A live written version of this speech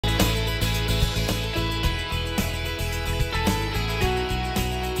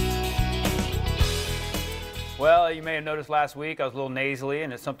Well, you may have noticed last week I was a little nasally,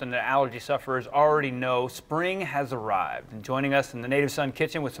 and it's something that allergy sufferers already know. Spring has arrived, and joining us in the Native Sun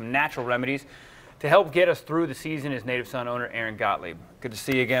kitchen with some natural remedies to help get us through the season is Native Sun owner Aaron Gottlieb. Good to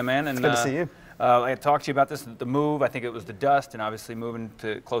see you again, man. And, it's good to see you. I had talked to you about this, the move. I think it was the dust, and obviously moving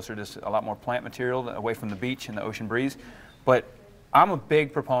to closer to a lot more plant material away from the beach and the ocean breeze. But I'm a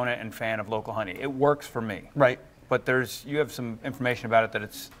big proponent and fan of local honey. It works for me. Right. But you have some information about it that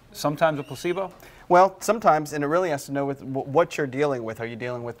it's sometimes a placebo? Well, sometimes, and it really has to know with what you're dealing with. Are you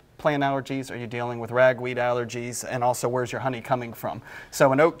dealing with plant allergies? Are you dealing with ragweed allergies? And also, where's your honey coming from?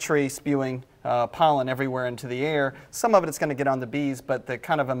 So an oak tree spewing pollen everywhere into the air, some of it is going to get on the bees, but the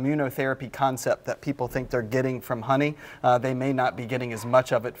kind of immunotherapy concept that people think they're getting from honey, they may not be getting as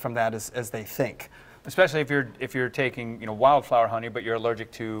much of it from that as they think. Especially if you're taking wildflower honey, but you're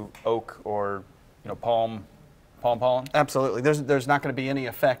allergic to oak or palm pollen? Absolutely. There's not going to be any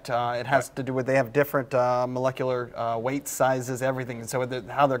effect. It has to do with they have different molecular weight sizes, everything. And so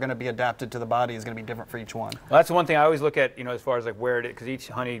how they're going to be adapted to the body is going to be different for each one. Well, that's the one thing I always look at, as far as like where it is, because each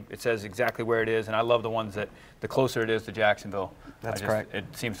honey, it says exactly where it is, and I love the ones that the closer it is to Jacksonville. That's correct. It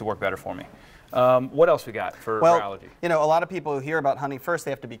seems to work better for me. What else we got for allergy? A lot of people who hear about honey, first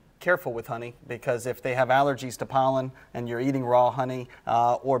they have to be careful with honey, because if they have allergies to pollen and you're eating raw honey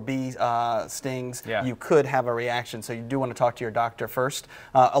or bee stings, you could have a reaction. So you do want to talk to your doctor first.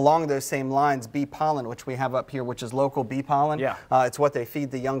 Along those same lines, bee pollen, which we have up here, which is local bee pollen, it's what they feed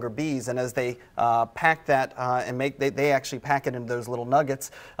the younger bees. And as they pack that and they actually pack it into those little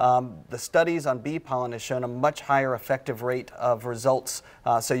nuggets, the studies on bee pollen has shown a much higher effective rate of results.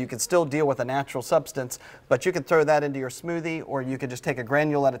 So you can still deal with a natural substance, but you can throw that into your smoothie, or you could just take a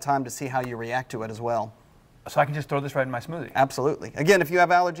granule at a time to see how you react to it as well. So I can just throw this right in my smoothie? Absolutely. Again, if you have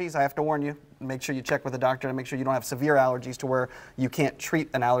allergies, I have to warn you, make sure you check with a doctor to make sure you don't have severe allergies to where you can't treat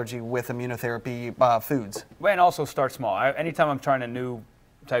an allergy with immunotherapy foods. Well, and also start small. Anytime I'm trying a new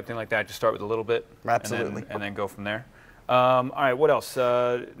type thing like that, just start with a little bit. Absolutely. And then go from there. All right, what else?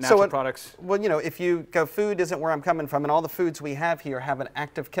 Natural products? Well, if you go, food isn't where I'm coming from, and all the foods we have here have an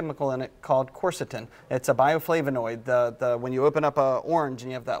active chemical in it called quercetin. It's a bioflavonoid. When you open up an orange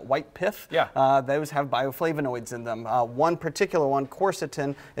and you have that white pith, those have bioflavonoids in them. One particular one,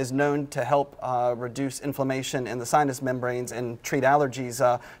 quercetin, is known to help reduce inflammation in the sinus membranes and treat allergies,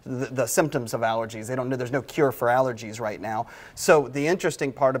 the symptoms of allergies. They don't know, there's no cure for allergies right now. So the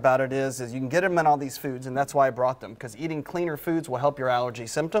interesting part about it is you can get them in all these foods, and that's why I brought them, because eating cleaner foods will help your allergy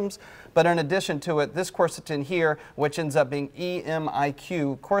symptoms. But in addition to it, this quercetin here, which ends up being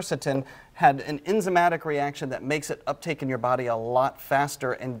EMIQ quercetin, had an enzymatic reaction that makes it uptake in your body a lot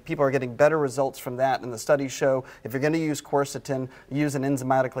faster, and people are getting better results from that. And the studies show if you're going to use quercetin, use an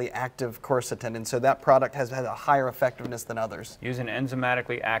enzymatically active quercetin, and so that product has had a higher effectiveness than others. Use an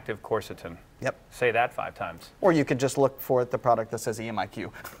enzymatically active quercetin. Yep. Say that 5 times. Or you could just look for the product that says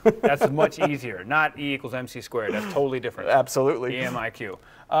EMIQ. That's much easier. Not E equals MC squared. That's totally different. Absolutely. EMIQ.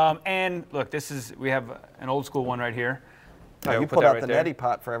 And look, we have an old school one right here. You pulled out the neti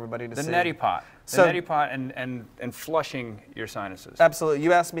pot for everybody to see. The neti pot. The neti pot and flushing your sinuses. Absolutely.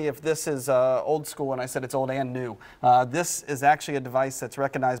 You asked me if this is old school, and I said it's old and new. This is actually a device that's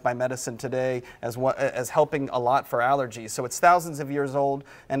recognized by medicine today as helping a lot for allergies. So it's thousands of years old,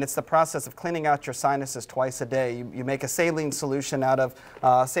 and it's the process of cleaning out your sinuses twice a day. You make a saline solution out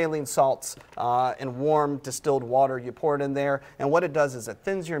of saline salts and warm distilled water. You pour it in there, and what it does is it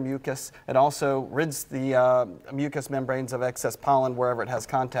thins your mucus. It also rids the mucous membranes of excess pollen wherever it has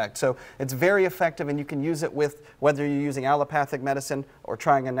contact. So it's very effective, and you can use it with whether you're using allopathic medicine or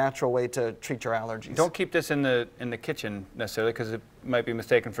trying a natural way to treat your allergies. Don't keep this in the kitchen necessarily, because it might be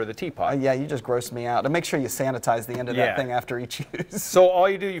mistaken for the teapot. Yeah, you just grossed me out. And make sure you sanitize the end of that thing after each use. So all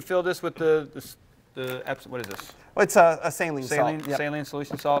you do, you fill this with the what is this? Well, it's a saline salt. Yep. Saline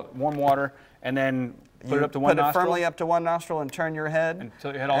solution salt, warm water, and then put it up to one nostril? Put it firmly up to one nostril and turn your head. And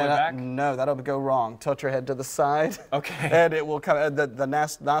tilt your head all the way back? No, that'll go wrong. Tilt your head to the side. Okay. And it will come, the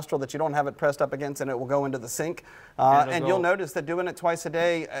nostril that you don't have it pressed up against, and it will go into the sink. And you'll notice that doing it twice a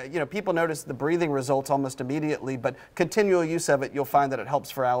day, people notice the breathing results almost immediately, but continual use of it, you'll find that it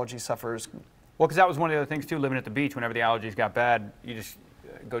helps for allergy sufferers. Well, because that was one of the other things too, living at the beach, whenever the allergies got bad, you just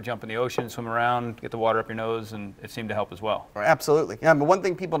go jump in the ocean, swim around, get the water up your nose, and it seemed to help as well. Absolutely. Yeah, but one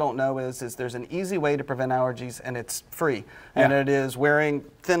thing people don't know is there's an easy way to prevent allergies, and it's free. And it is wearing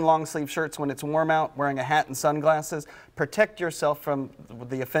thin long sleeve shirts when it's warm out, wearing a hat and sunglasses. Protect yourself from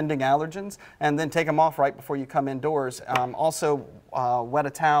the offending allergens, and then take them off right before you come indoors. Also, wet a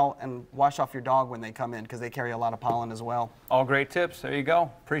towel and wash off your dog when they come in, because they carry a lot of pollen as well. All great tips. There you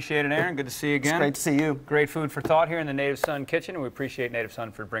go. Appreciate it, Aaron. Good to see you again. It's great to see you. Great food for thought here in the Native Son Kitchen, and we appreciate Native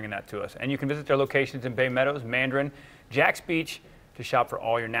Son for bringing that to us. And you can visit their locations in Bay Meadows, Mandarin, Jax Beach to shop for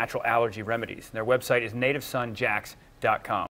all your natural allergy remedies. Their website is nativesonjax.com.